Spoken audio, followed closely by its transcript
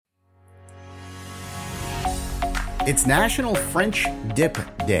It's National French Dip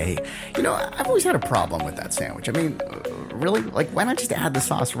Day. You know, I've always had a problem with that sandwich. I mean, really? Like, why not just add the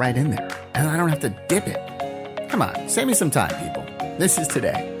sauce right in there? And I don't have to dip it. Come on, save me some time, people. This is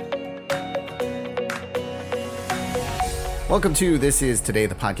Today. Welcome to This Is Today,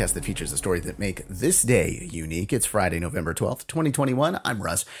 the podcast that features the stories that make this day unique. It's Friday, November 12th, 2021. I'm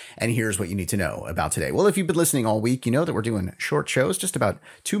Russ, and here's what you need to know about today. Well, if you've been listening all week, you know that we're doing short shows, just about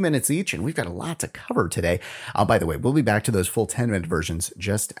 2 minutes each, and we've got a lot to cover today. By the way, we'll be back to those full 10-minute versions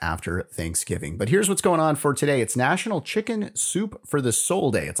just after Thanksgiving. But here's what's going on for today. It's National Chicken Soup for the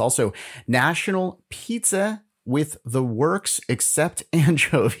Soul Day. It's also National Pizza with the Works Except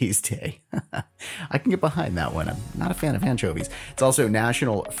Anchovies Day. I can get behind that one. I'm not a fan of anchovies. It's also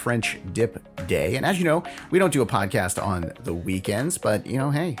National French Dip Day. And as you know, we don't do a podcast on the weekends, but you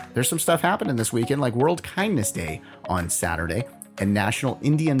know, hey, there's some stuff happening this weekend, like World Kindness Day on Saturday and National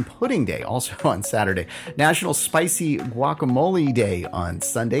Indian Pudding Day also on Saturday, National Spicy Guacamole Day on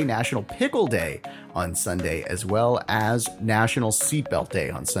Sunday, National Pickle Day on Sunday, as well as National Seatbelt Day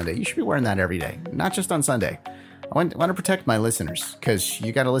on Sunday. You should be wearing that every day, not just on Sunday. I want to protect my listeners because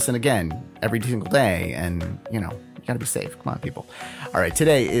you got to listen again every single day, and you know, you got to be safe. Come on, people. All right,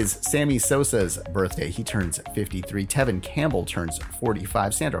 today is Sammy Sosa's birthday. He turns 53. Tevin Campbell turns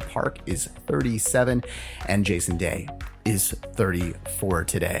 45. Sandra Park is 37. And Jason Day is 34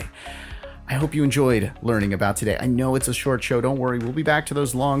 today. I hope you enjoyed learning about today. I know it's a short show. Don't worry. We'll be back to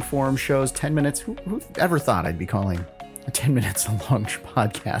those long form shows, 10 minutes. Who ever thought I'd be calling a 10 minutes a long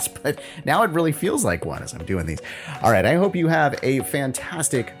podcast? But now it really feels like one as I'm doing these. All right. I hope you have a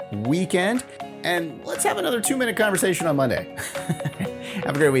fantastic weekend. And let's have another 2-minute conversation on Monday.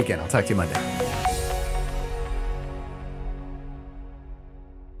 Have a great weekend. I'll talk to you Monday.